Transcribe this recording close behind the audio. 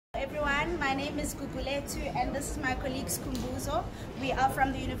my name is Gugu and this is my colleague Skumbuzo. We are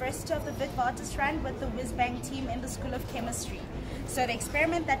from the University of the WhizzBang with the WhizzBang Team in the School of Chemistry. So the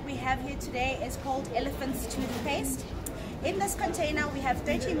experiment that we have here today is called elephant's toothpaste. In this container we have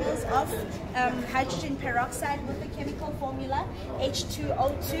 30 ml of hydrogen peroxide with the chemical formula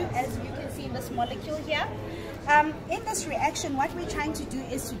H2O2, as you can see in this molecule here. In this reaction, what we're trying to do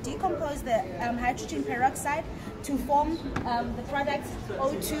is to decompose the hydrogen peroxide to form the product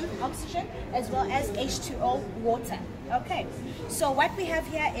O2, oxygen, as well as H2O, water. Okay, so what we have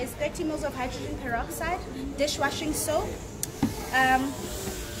here is 30 ml of hydrogen peroxide, dishwashing soap.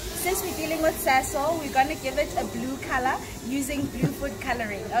 Since we're dealing with Sasol, we're going to give it a blue color using blue food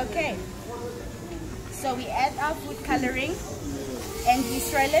coloring. Okay, so we add our food coloring and we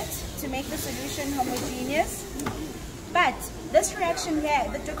swirl it to make the solution homogeneous. But this reaction here,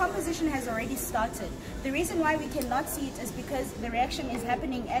 the decomposition has already started. The reason why we cannot see it is because the reaction is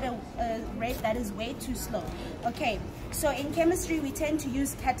happening at a rate that is way too slow. Okay, so in chemistry we tend to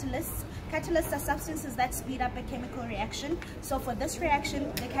use catalysts. Catalysts are substances that speed up a chemical reaction. So for this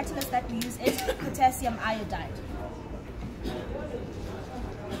reaction, the catalyst that we use is potassium iodide.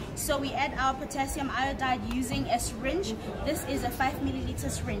 So we add our potassium iodide using a syringe. This is a 5 milliliter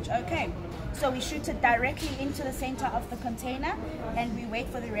syringe. Okay, so we shoot it directly into the center of the container and we wait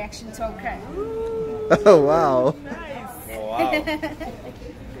for the reaction to occur. Oh wow. Nice. Oh, wow.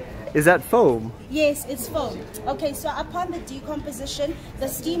 Is that foam? Yes, it's foam. Okay, so upon the decomposition, the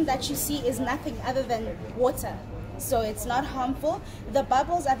steam that you see is nothing other than water. So it's not harmful. The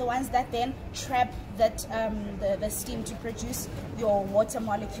bubbles are the ones that then trap that the steam to produce your water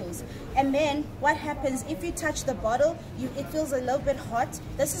molecules. And then what happens if you touch the bottle, it feels a little bit hot.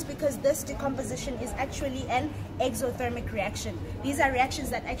 This is because this decomposition is actually an exothermic reaction. These are reactions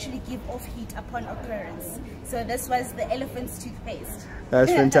that actually give off heat upon occurrence. So this was the elephant's toothpaste.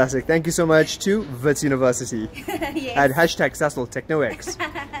 That's fantastic. Thank you so much to Wits University. Yes. And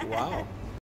 #SasolTechnoX. Wow.